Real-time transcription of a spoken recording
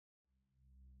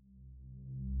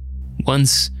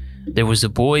Once, there was a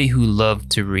boy who loved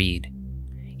to read.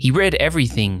 He read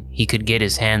everything he could get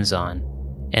his hands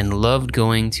on and loved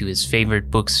going to his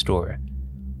favorite bookstore.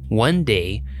 One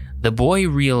day, the boy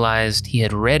realized he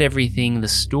had read everything the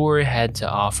store had to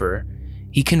offer.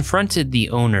 He confronted the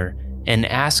owner and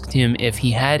asked him if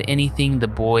he had anything the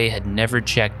boy had never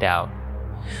checked out.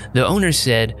 The owner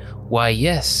said, "Why,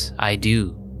 yes, I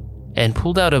do," and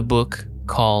pulled out a book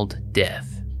called Death.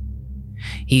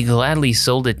 He gladly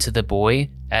sold it to the boy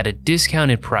at a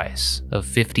discounted price of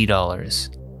 $50.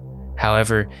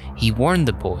 However, he warned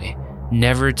the boy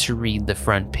never to read the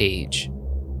front page.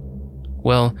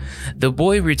 Well, the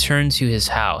boy returned to his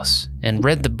house and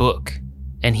read the book,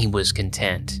 and he was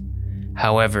content.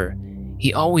 However,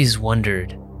 he always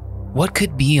wondered, what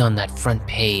could be on that front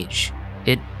page?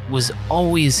 It was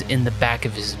always in the back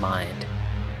of his mind.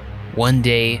 One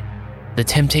day, the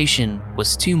temptation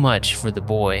was too much for the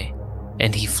boy,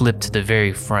 and he flipped to the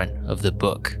very front of the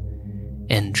book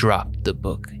and dropped the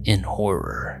book in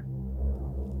horror.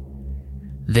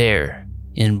 There,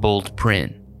 in bold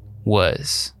print,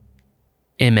 was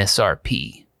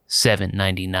MSRP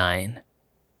 $7.99.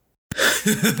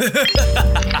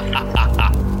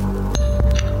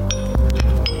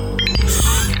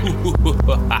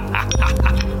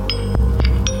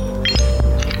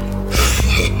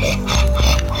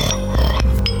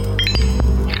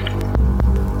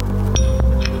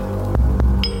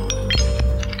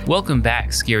 Welcome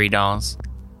back, Scary Dolls.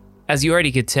 As you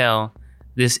already could tell,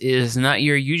 this is not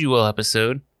your usual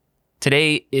episode.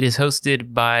 Today, it is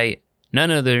hosted by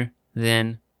none other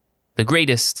than the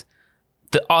greatest,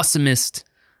 the awesomest.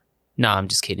 Nah, I'm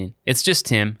just kidding. It's just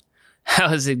Tim.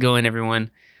 How's it going,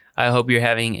 everyone? I hope you're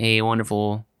having a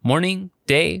wonderful morning,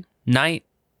 day, night,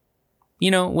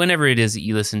 whenever it is that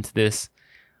you listen to this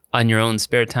on your own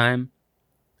spare time.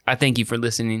 I thank you for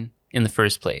listening in the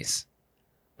first place.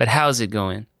 But how's it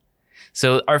going?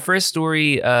 So our first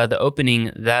story, the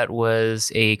opening, that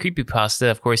was a creepypasta.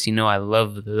 Of course, I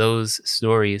love those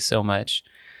stories so much.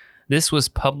 This was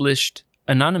published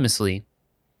anonymously.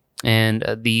 And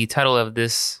the title of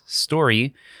this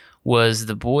story was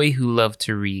The Boy Who Loved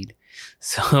to Read.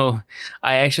 So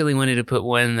I actually wanted to put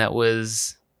one that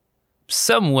was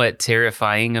somewhat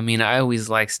terrifying. I mean, I always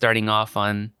like starting off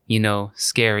on,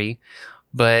 scary.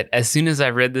 But as soon as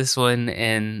I read this one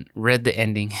and read the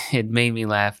ending, it made me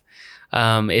laugh.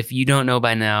 If you don't know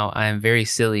by now, I'm very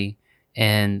silly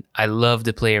and I love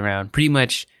to play around. Pretty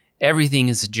much everything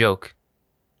is a joke.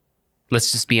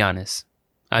 Let's just be honest.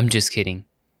 I'm just kidding.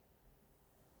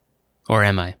 Or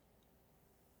am I?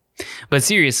 But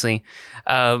seriously,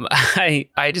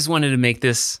 I just wanted to make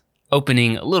this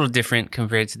opening a little different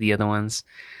compared to the other ones.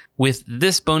 With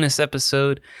this bonus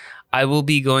episode, I will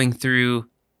be going through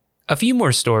a few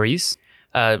more stories,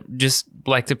 just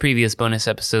like the previous bonus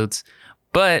episodes,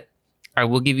 but I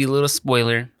will give you a little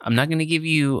spoiler. I'm not going to give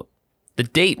you the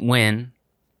date when,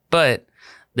 but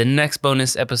the next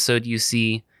bonus episode you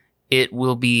see, it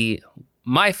will be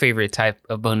my favorite type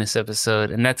of bonus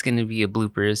episode, and that's going to be a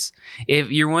bloopers.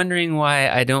 If you're wondering why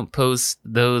I don't post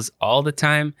those all the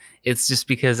time, it's just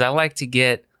because I like to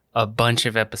get a bunch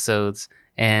of episodes.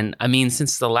 And I mean,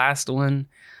 since the last one,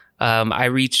 I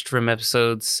reached from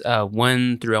episodes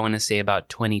 1 through, I want to say, about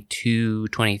 22,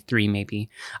 23 maybe.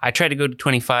 I tried to go to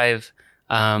 25,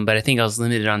 but I think I was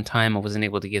limited on time. I wasn't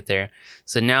able to get there.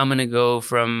 So now I'm going to go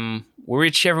from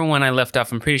whichever one I left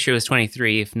off. I'm pretty sure it was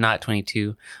 23, if not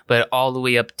 22, but all the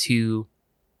way up to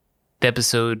the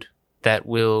episode that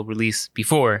will release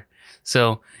before.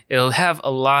 So it'll have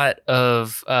a lot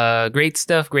of great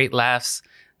stuff, great laughs.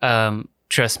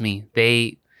 Trust me,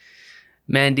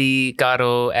 Mandy,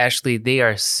 Gato, Ashley, they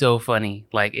are so funny.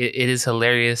 Like, it is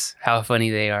hilarious how funny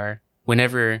they are.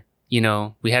 Whenever,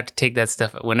 we have to take that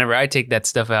stuff, whenever I take that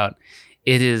stuff out,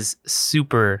 it is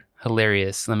super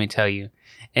hilarious, let me tell you.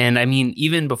 And I mean,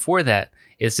 even before that,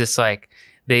 it's just like,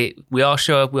 we all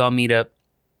show up, we all meet up,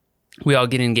 we all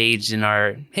get engaged in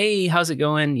our, hey, how's it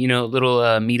going? Little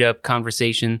meetup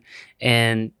conversation.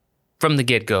 And from the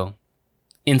get-go,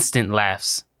 instant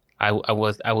laughs. I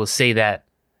will say that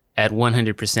at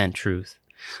 100% truth.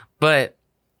 But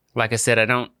like I said,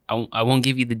 I won't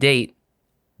give you the date,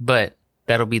 but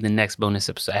that'll be the next bonus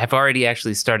episode. I have already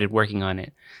actually started working on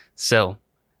it. So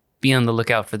be on the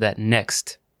lookout for that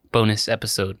next bonus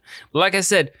episode. But like I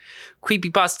said,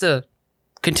 creepypasta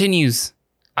continues.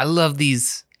 I love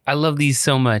these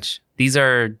so much. These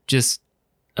are just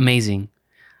amazing.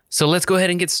 So let's go ahead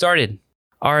and get started.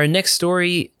 Our next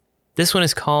story, this one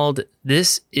is called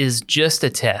This Is Just a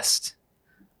Test.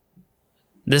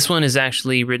 This one is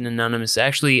actually written anonymous.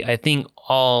 Actually, I think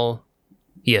all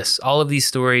of these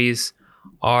stories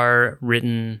are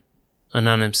written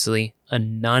anonymously.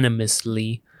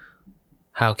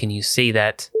 How can you say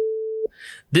that?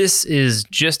 This is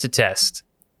just a test.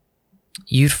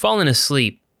 You'd fallen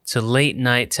asleep to late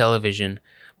night television,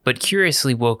 but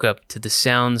curiously woke up to the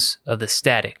sounds of the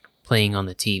static playing on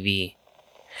the TV.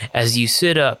 As you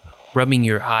sit up, rubbing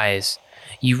your eyes,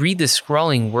 you read the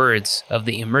scrawling words of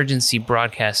the emergency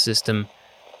broadcast system.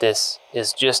 This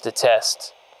is just a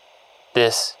test.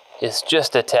 This is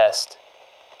just a test.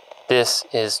 This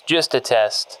is just a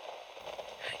test.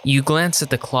 You glance at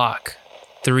the clock,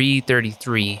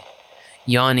 3:33.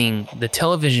 Yawning, the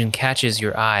television catches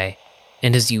your eye,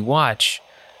 and as you watch,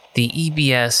 the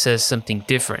EBS says something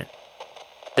different.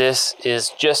 This is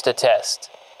just a test.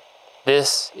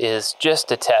 This is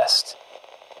just a test.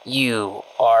 You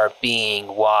are being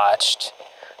watched.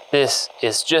 This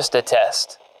is just a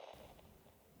test.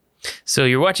 So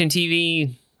you're watching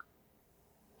TV,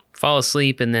 fall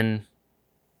asleep, and then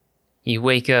you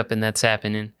wake up and that's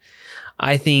happening.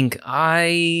 I think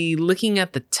looking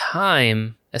at the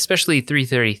time, especially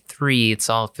 3:33, it's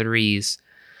all threes.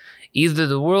 Either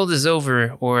the world is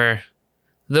over or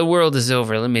the world is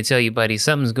over. Let me tell you, buddy,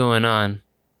 something's going on.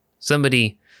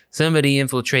 Somebody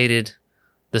infiltrated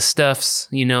the stuffs,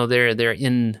 they're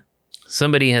in,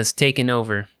 somebody has taken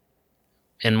over.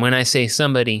 And when I say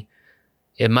somebody,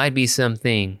 it might be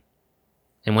something.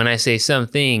 And when I say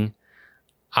something,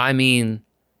 I mean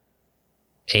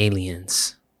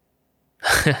aliens.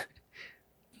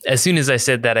 As soon as I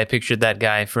said that, I pictured that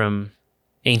guy from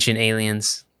Ancient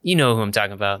Aliens. You know who I'm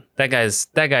talking about. That guy's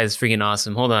freaking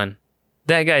awesome. Hold on.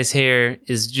 That guy's hair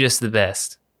is just the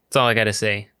best. That's all I gotta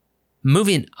say.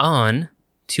 Moving on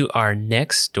to our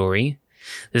next story.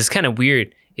 This is kind of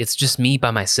weird. It's just me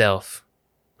by myself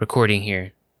recording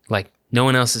here. Like, no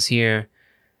one else is here.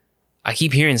 I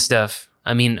keep hearing stuff.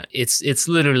 I mean, it's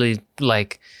literally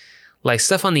like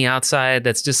stuff on the outside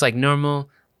that's just like normal.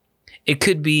 It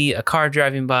could be a car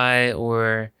driving by,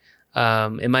 or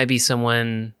it might be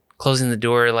someone closing the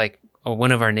door, or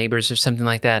one of our neighbors or something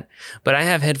like that. But I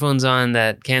have headphones on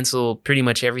that cancel pretty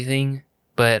much everything,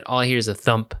 but all I hear is a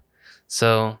thump.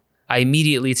 So I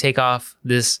immediately take off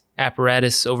this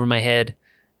apparatus over my head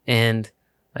and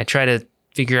I try to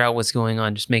figure out what's going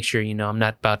on. Just make sure, I'm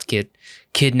not about to get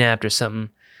kidnapped or something.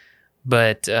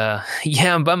 But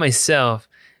yeah, I'm by myself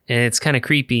and it's kind of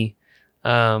creepy.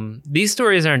 These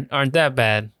stories aren't that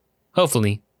bad,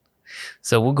 hopefully.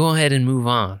 So we'll go ahead and move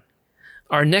on.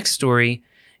 Our next story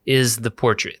is The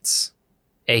Portraits,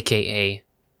 aka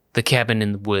The Cabin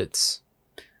in the Woods.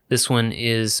 This one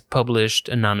is published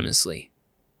anonymously.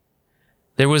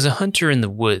 There was a hunter in the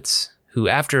woods who,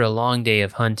 after a long day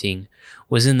of hunting,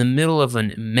 was in the middle of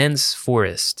an immense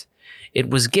forest. It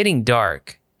was getting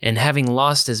dark, and having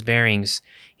lost his bearings,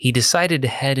 he decided to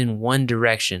head in one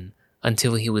direction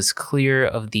until he was clear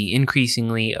of the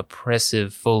increasingly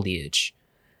oppressive foliage.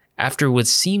 After what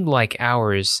seemed like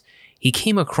hours, he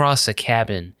came across a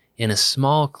cabin in a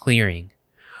small clearing.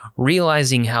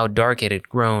 Realizing how dark it had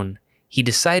grown, he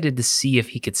decided to see if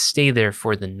he could stay there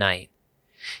for the night.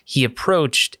 He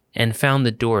approached and found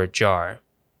the door ajar.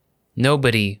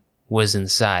 Nobody was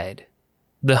inside.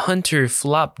 The hunter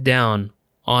flopped down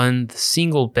on the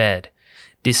single bed,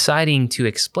 deciding to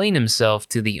explain himself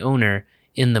to the owner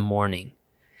in the morning.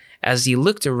 As he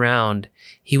looked around,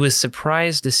 he was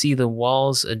surprised to see the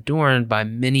walls adorned by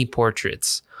many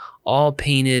portraits, all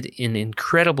painted in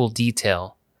incredible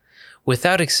detail.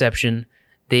 Without exception,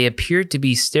 they appeared to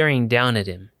be staring down at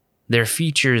him, their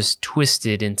features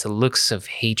twisted into looks of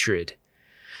hatred.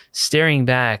 Staring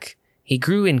back, he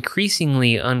grew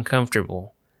increasingly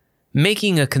uncomfortable.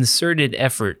 Making a concerted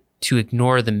effort to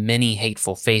ignore the many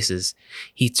hateful faces,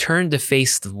 he turned to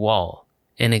face the wall,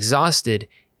 and exhausted,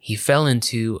 he fell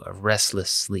into a restless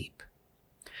sleep.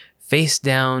 Face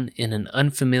down in an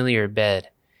unfamiliar bed,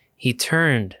 he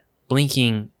turned,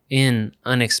 blinking in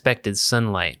unexpected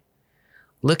sunlight.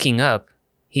 Looking up,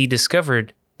 he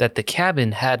discovered that the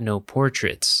cabin had no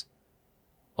portraits,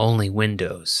 only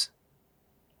windows.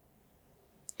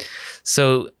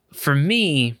 So for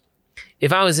me,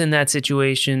 if I was in that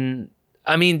situation,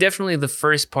 I mean, definitely the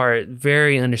first part,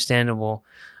 very understandable.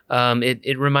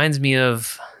 It reminds me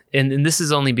of, and this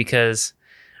is only because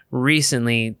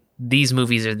recently these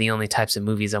movies are the only types of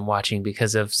movies I'm watching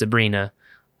because of Sabrina,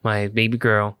 my baby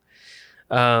girl.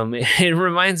 It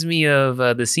reminds me of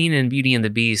the scene in Beauty and the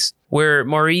Beast where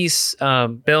Maurice,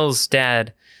 Belle's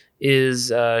dad,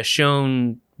 is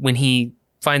shown when he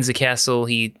finds the castle.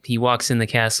 He walks in the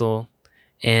castle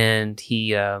and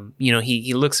he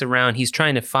looks around. He's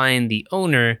trying to find the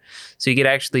owner so he could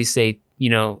actually say,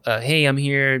 hey, I'm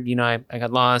here. I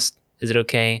got lost. Is it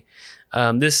okay?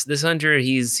 This hunter,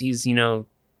 he's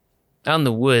out in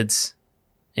the woods,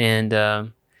 and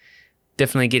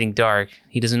definitely getting dark.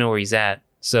 He doesn't know where he's at,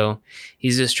 so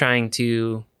he's just trying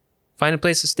to find a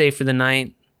place to stay for the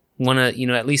night. Want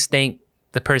to, at least thank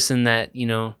the person that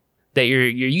that you're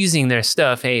using their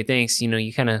stuff. Hey, thanks.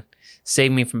 You kind of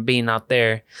saved me from being out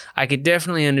there. I could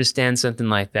definitely understand something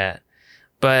like that,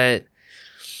 but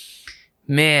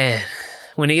man,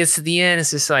 when it gets to the end,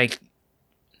 it's just like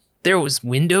there was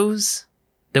windows.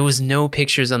 There was no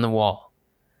pictures on the wall.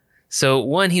 So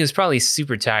one, he was probably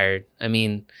super tired. I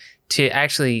mean, to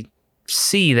actually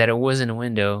see that it wasn't a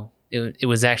window, it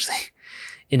was actually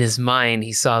in his mind.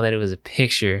 He saw that it was a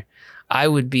picture. I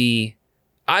would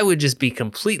just be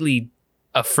completely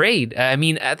afraid. I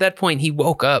mean, at that point, he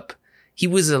woke up. He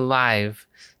was alive.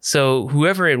 So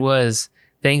whoever it was,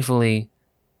 thankfully,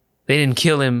 they didn't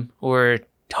kill him or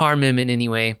harm him in any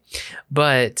way.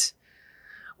 But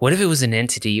what if it was an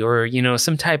entity or,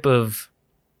 some type of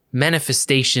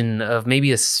manifestation of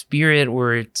maybe a spirit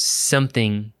or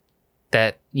something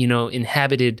that,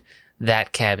 inhabited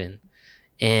that cabin?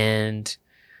 And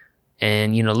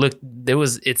look,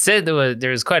 it said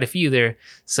there was quite a few there.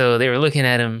 So they were looking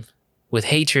at him with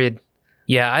hatred.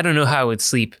 Yeah, I don't know how I would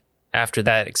sleep after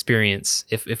that experience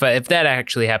if that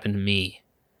actually happened to me.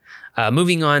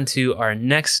 Moving on to our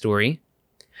next story.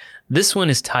 This one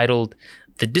is titled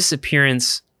The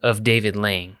Disappearance of David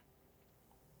Lang.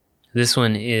 This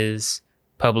one is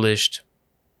published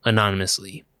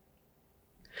anonymously.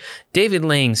 David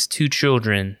Lang's two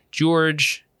children,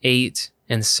 George, 8,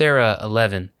 and Sarah,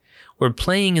 11, were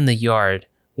playing in the yard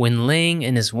when Lang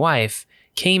and his wife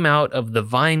came out of the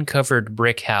vine-covered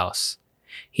brick house.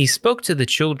 He spoke to the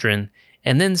children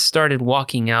and then started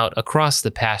walking out across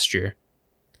the pasture.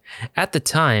 At the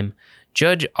time,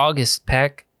 Judge August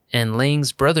Peck and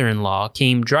Lang's brother-in-law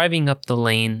came driving up the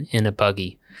lane in a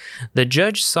buggy. The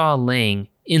judge saw Lang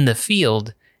in the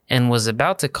field and was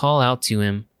about to call out to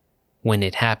him when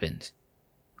it happened.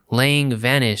 Lang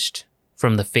vanished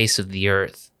from the face of the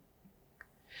earth.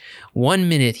 1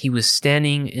 minute he was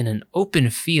standing in an open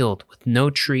field with no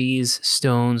trees,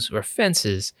 stones, or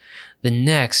fences. The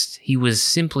next he was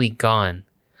simply gone.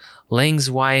 Lang's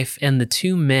wife and the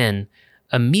two men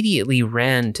immediately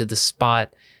ran to the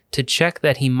spot to check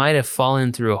that he might have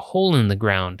fallen through a hole in the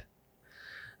ground.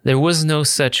 There was no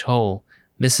such hole.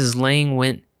 Mrs. Lang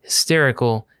went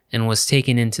hysterical and was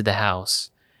taken into the house.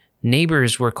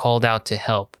 Neighbors were called out to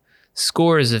help.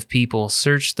 Scores of people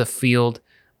searched the field,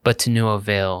 but to no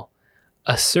avail.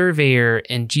 A surveyor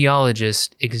and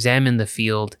geologist examined the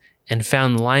field and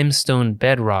found limestone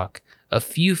bedrock a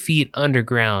few feet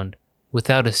underground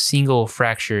without a single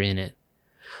fracture in it.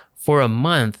 For a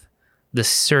month, the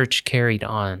search carried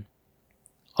on.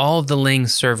 All of the Lang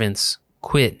servants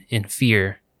quit in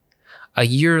fear. A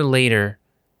year later,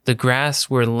 the grass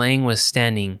where Lang was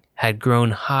standing had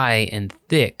grown high and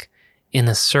thick in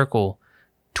a circle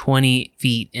 20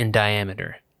 feet in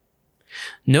diameter.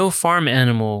 No farm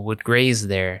animal would graze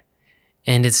there,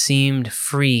 and it seemed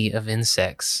free of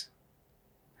insects.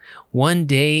 One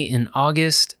day in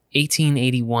August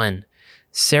 1881,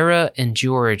 Sarah and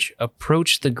George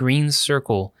approached the green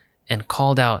circle and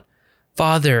called out,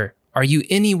 "Father, are you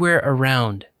anywhere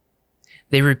around?"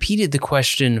 They repeated the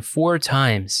question 4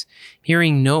 times.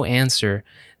 Hearing no answer,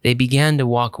 they began to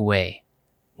walk away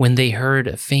when they heard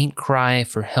a faint cry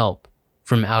for help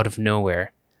from out of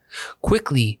nowhere.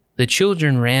 Quickly, the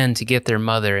children ran to get their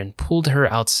mother and pulled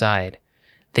her outside.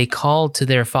 They called to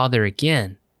their father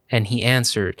again, and he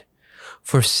answered.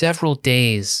 For several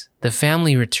days, the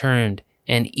family returned,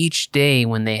 and each day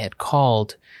when they had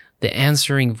called, the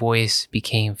answering voice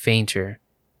became fainter,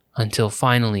 until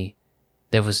finally,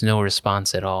 there was no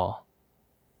response at all.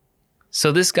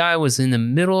 So this guy was in the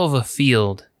middle of a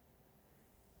field.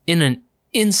 In an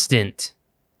instant,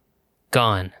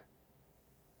 gone.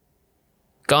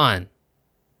 Gone.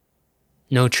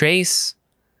 No trace,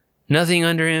 nothing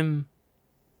under him,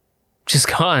 just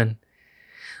gone.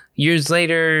 Years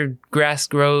later, grass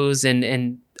grows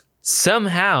and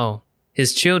somehow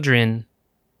his children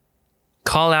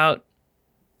call out,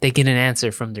 they get an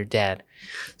answer from their dad.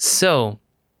 So,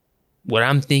 what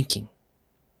I'm thinking,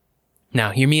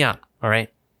 now hear me out, all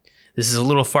right? This is a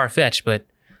little far-fetched, but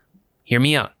hear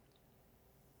me out.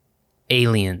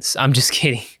 Aliens. I'm just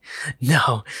kidding.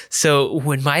 No. So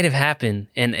what might have happened,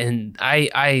 and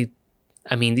I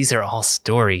mean, these are all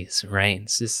stories, right?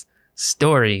 It's just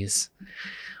stories.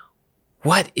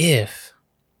 What if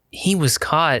he was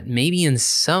caught maybe in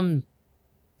some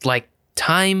like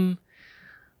time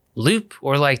loop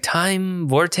or like time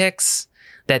vortex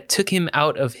that took him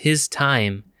out of his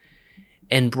time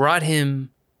and brought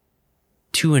him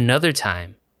to another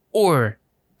time? Or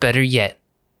better yet,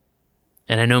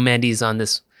 and I know Mandy's on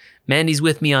this. Mandy's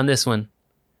with me on this one.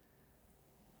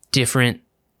 Different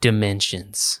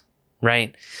dimensions,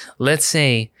 right? Let's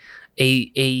say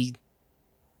a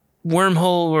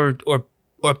wormhole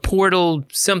or portal,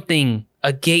 something,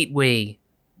 a gateway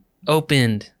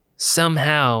opened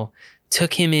somehow,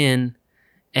 took him in,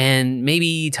 and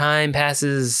maybe time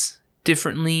passes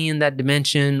differently in that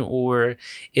dimension, or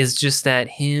it's just that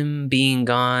him being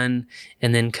gone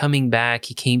and then coming back,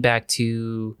 he came back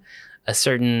to a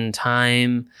certain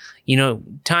time. You know,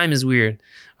 time is weird.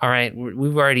 All right,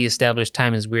 we've already established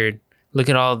time is weird. Look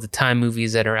at all the time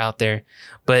movies that are out there.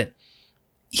 But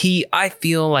I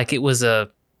feel like it was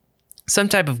some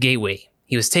type of gateway.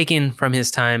 He was taken from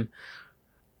his time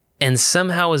and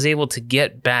somehow was able to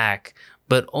get back,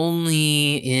 but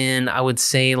only in, I would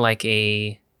say,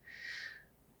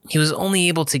 he was only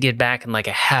able to get back in like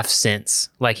a half sense.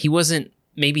 Like he wasn't,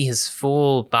 maybe his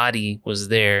full body was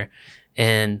there.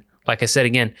 And like I said,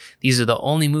 again, these are the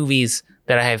only movies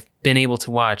that I have been able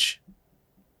to watch.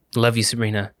 Love you,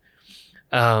 Sabrina.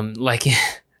 Like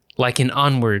in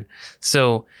Onward.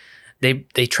 So they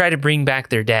try to bring back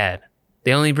their dad.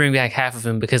 They only bring back half of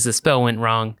him because the spell went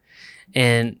wrong.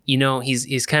 And, you know,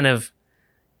 he's kind of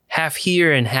half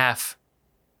here and half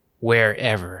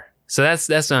wherever. So that's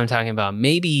what I'm talking about.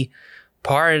 Maybe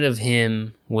part of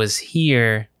him was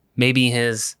here. Maybe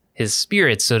his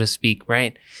spirit, so to speak,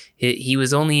 right? He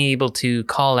was only able to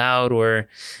call out, or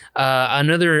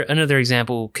another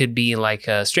example could be like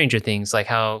Stranger Things, like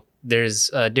how there's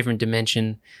a different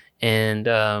dimension, and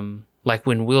like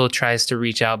when Will tries to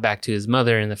reach out back to his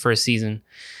mother in the first season,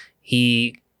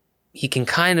 he can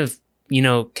kind of, you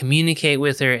know, communicate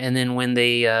with her, and then when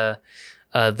the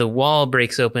wall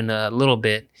breaks open a little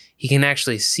bit, he can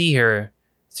actually see her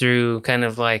through kind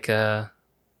of like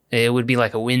it would be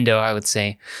like a window, I would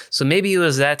say. So maybe it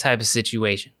was that type of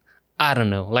situation. I don't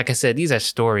know. Like I said, these are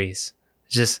stories.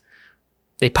 Just,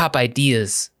 they pop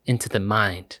ideas into the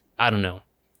mind. I don't know.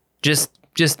 Just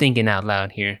thinking out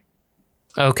loud here.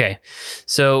 Okay.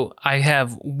 So I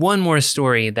have one more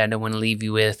story that I want to leave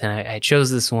you with. And I chose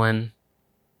this one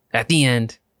at the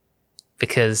end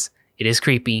because it is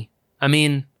creepy. I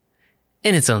mean,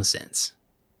 in its own sense.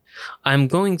 I'm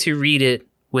going to read it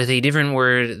with a different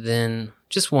word than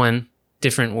just one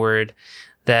different word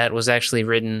that was actually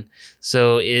written.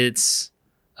 So it's,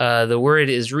 the word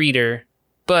is reader,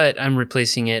 but I'm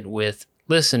replacing it with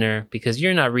listener because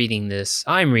you're not reading this.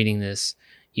 I'm reading this.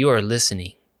 You are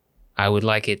listening. I would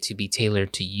like it to be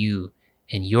tailored to you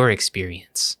and your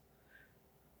experience.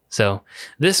 So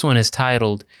this one is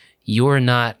titled, You're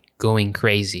Not Going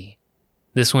Crazy.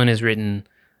 This one is written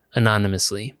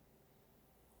anonymously.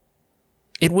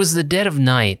 It was the dead of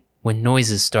night when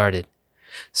noises started.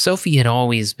 Sophie had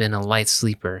always been a light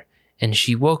sleeper, and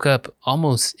she woke up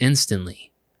almost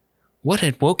instantly. What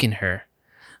had woken her?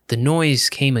 The noise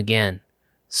came again,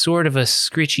 sort of a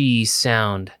screechy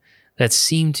sound that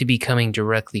seemed to be coming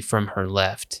directly from her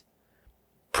left.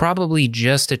 Probably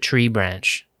just a tree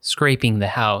branch scraping the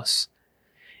house.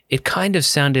 It kind of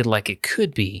sounded like it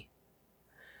could be.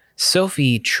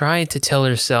 Sophie tried to tell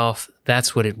herself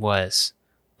that's what it was,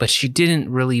 but she didn't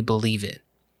really believe it.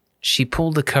 She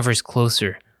pulled the covers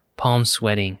closer, palms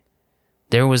sweating.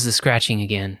 There was the scratching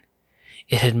again.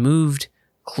 It had moved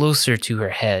closer to her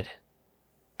head.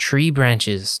 Tree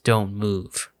branches don't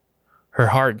move. Her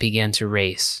heart began to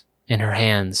race, and her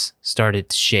hands started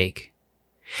to shake.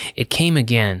 It came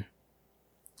again,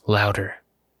 louder,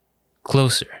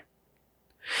 closer.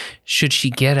 Should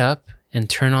she get up and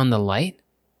turn on the light?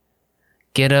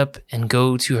 Get up and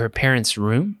go to her parents'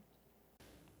 room?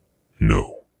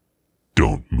 No.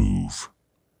 Don't move.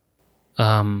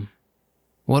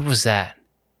 What was that?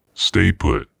 Stay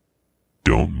put.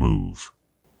 Don't move.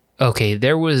 Okay,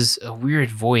 there was a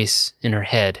weird voice in her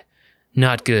head.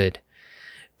 Not good.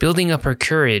 Building up her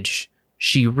courage,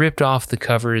 she ripped off the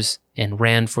covers and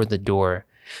ran for the door.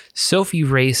 Sophie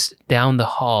raced down the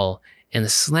hall and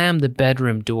slammed the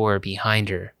bedroom door behind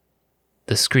her.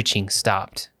 The screeching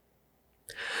stopped.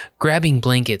 Grabbing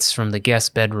blankets from the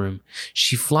guest bedroom,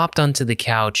 she flopped onto the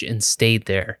couch and stayed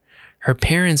there. Her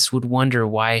parents would wonder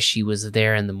why she was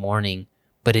there in the morning,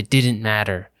 but it didn't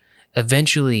matter.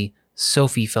 Eventually,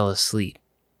 Sophie fell asleep.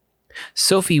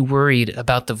 Sophie worried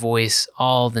about the voice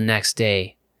all the next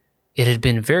day. It had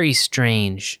been very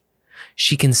strange.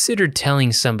 She considered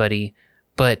telling somebody,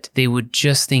 but they would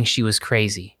just think she was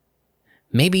crazy.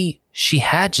 Maybe she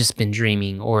had just been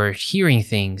dreaming or hearing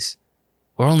things,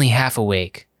 or only half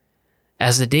awake.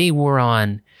 As the day wore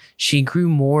on, she grew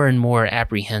more and more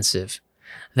apprehensive.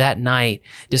 That night,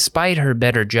 despite her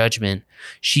better judgment,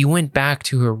 she went back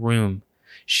to her room.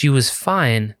 She was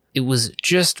fine, It was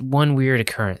just one weird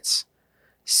occurrence.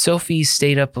 Sophie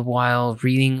stayed up a while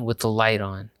reading with the light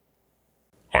on.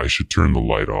 I should turn the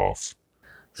light off.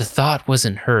 The thought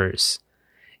wasn't hers.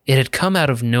 It had come out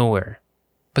of nowhere.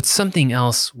 But something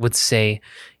else would say,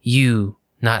 you,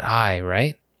 not I,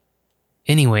 right?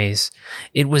 Anyways,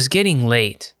 it was getting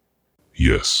late.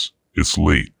 Yes, it's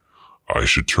late. I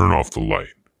should turn off the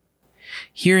light.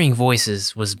 Hearing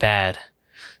voices was bad.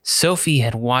 Sophie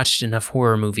had watched enough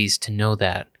horror movies to know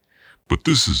that. But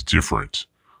this is different.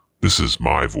 This is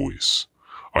my voice.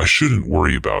 I shouldn't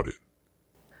worry about it.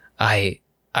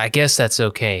 I guess that's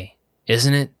okay,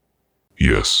 isn't it?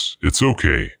 Yes, it's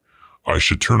okay. I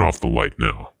should turn off the light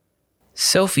now.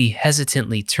 Sophie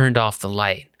hesitantly turned off the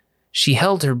light. She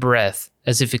held her breath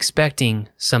as if expecting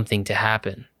something to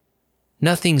happen.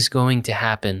 Nothing's going to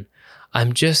happen.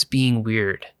 I'm just being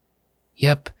weird.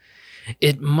 Yep,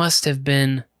 it must have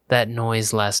been that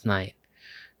noise last night.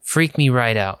 Freaked me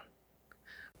right out.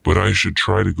 But I should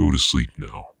try to go to sleep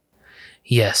now.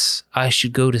 Yes, I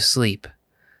should go to sleep.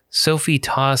 Sophie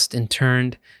tossed and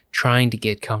turned, trying to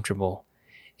get comfortable.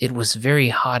 It was very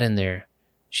hot in there.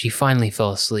 She finally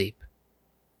fell asleep.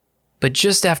 But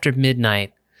just after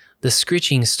midnight, the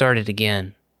screeching started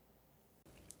again.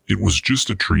 It was just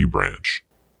a tree branch.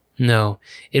 No,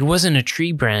 it wasn't a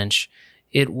tree branch.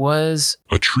 It was...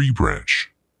 A tree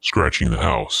branch, scratching the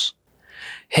house.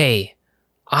 Hey,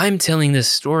 I'm telling this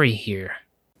story here.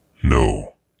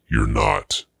 No, you're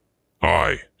not.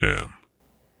 I am.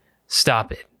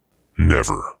 Stop it.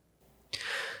 Never.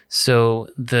 So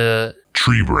the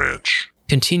Tree branch.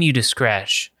 continued to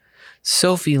scratch.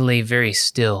 Sophie lay very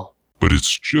still. But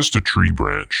it's just a tree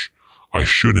branch. I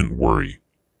shouldn't worry.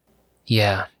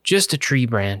 Yeah, just a tree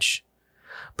branch.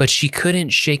 But she couldn't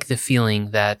shake the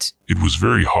feeling that, It was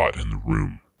very hot in the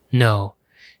room. no,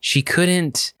 she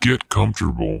couldn't. Get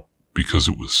comfortable because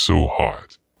it was so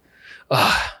hot.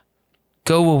 Ugh,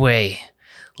 go away.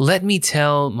 Let me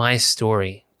tell my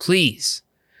story, please.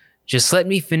 Just let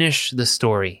me finish the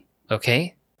story,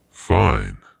 okay?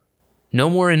 Fine. No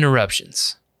more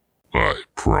interruptions. I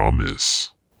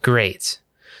promise. Great.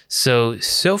 So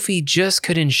Sophie just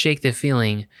couldn't shake the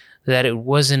feeling that it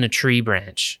wasn't a tree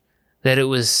branch, that it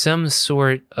was some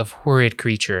sort of horrid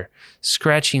creature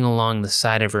scratching along the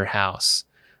side of her house.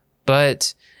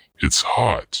 But It's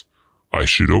hot. I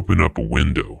should open up a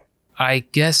window. I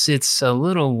guess it's a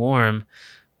little warm,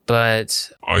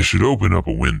 but I should open up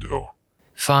a window.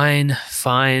 fine,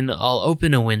 I'll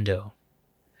open a window.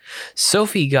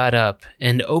 Sophie got up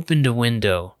and opened a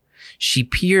window. She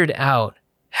peered out,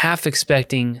 half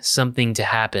expecting something to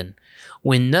happen.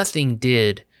 When nothing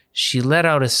did, she let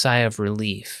out a sigh of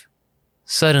relief.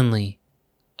 Suddenly,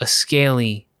 a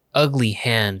scaly, ugly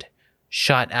hand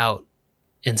shot out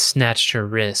and snatched her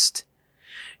wrist,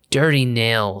 dirty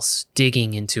nails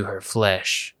digging into her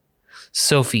flesh.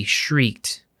 Sophie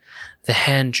shrieked. The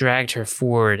hand dragged her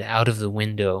forward out of the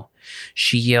window.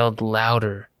 She yelled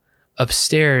louder.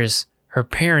 Upstairs, her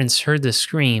parents heard the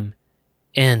scream,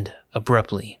 and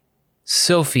abruptly,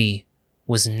 Sophie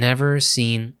was never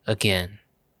seen again.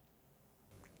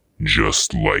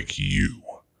 Just like you.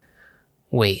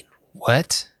 Wait,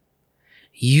 what?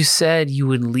 You said you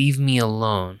would leave me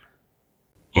alone.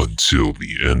 Until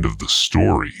the end of the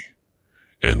story.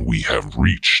 And we have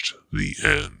reached the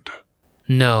end.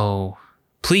 No,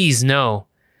 please no.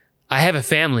 I have a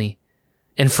family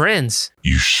and friends.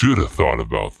 You should have thought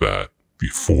about that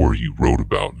before you wrote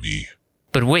about me.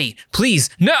 But wait, please,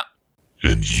 no!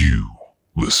 And you,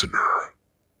 listener,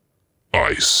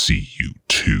 I see you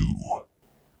too.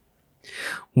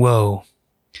 Whoa.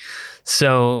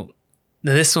 So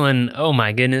this one, oh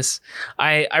my goodness.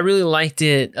 I really liked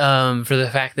it for the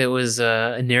fact that it was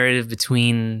a narrative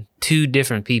between two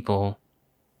different people.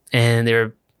 And they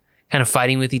were kind of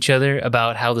fighting with each other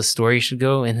about how the story should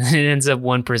go. And then it ends up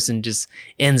one person just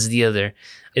ends the other.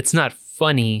 It's not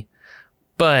funny,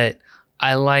 but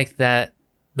I like that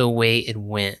the way it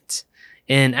went.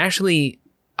 And actually,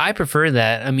 I prefer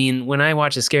that. I mean, when I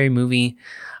watch a scary movie,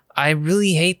 I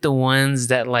really hate the ones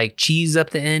that like cheese up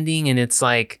the ending and it's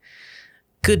like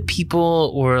good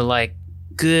people or like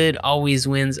good always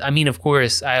wins. I mean, of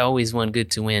course, I always want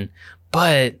good to win,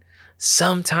 but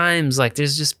sometimes like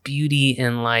there's just beauty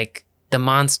in like the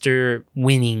monster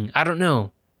winning. I don't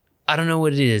know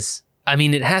what it is. I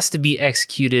mean, it has to be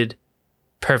executed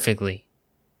perfectly.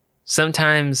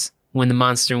 Sometimes when the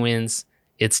monster wins,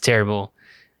 it's terrible,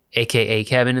 aka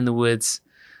Cabin in the Woods.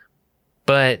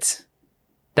 But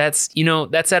that's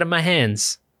out of my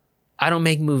hands. I don't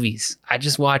make movies. I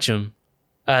just watch them.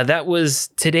 That was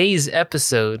today's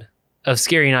episode of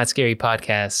Scary Not Scary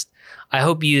podcast. I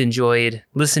hope you enjoyed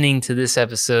listening to this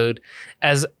episode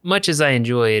as much as I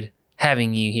enjoyed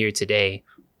having you here today,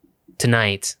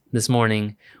 tonight, this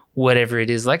morning, whatever it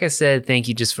is. Like I said, thank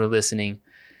you just for listening.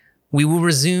 We will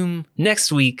resume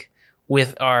next week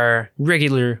with our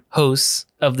regular hosts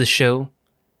of the show.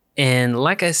 And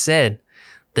like I said,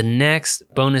 the next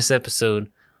bonus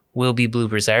episode will be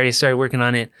bloopers. I already started working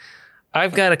on it.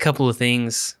 I've got a couple of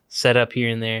things set up here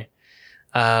and there,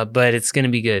 but it's going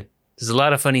to be good. There's a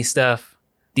lot of funny stuff.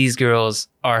 These girls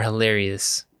are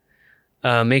hilarious.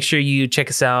 Make sure you check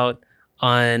us out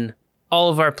on all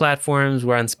of our platforms.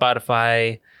 We're on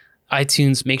Spotify,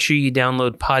 iTunes. Make sure you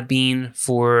download Podbean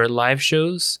for live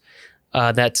shows.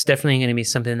 That's definitely going to be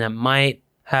something that might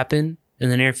happen in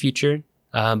the near future.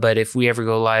 But if we ever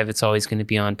go live, it's always going to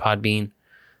be on Podbean.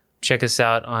 Check us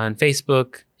out on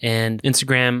Facebook and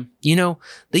Instagram. You know,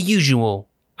 the usual.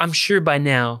 I'm sure by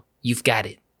now you've got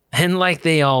it. And like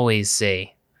they always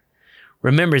say,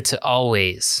 remember to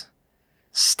always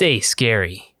stay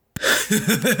scary.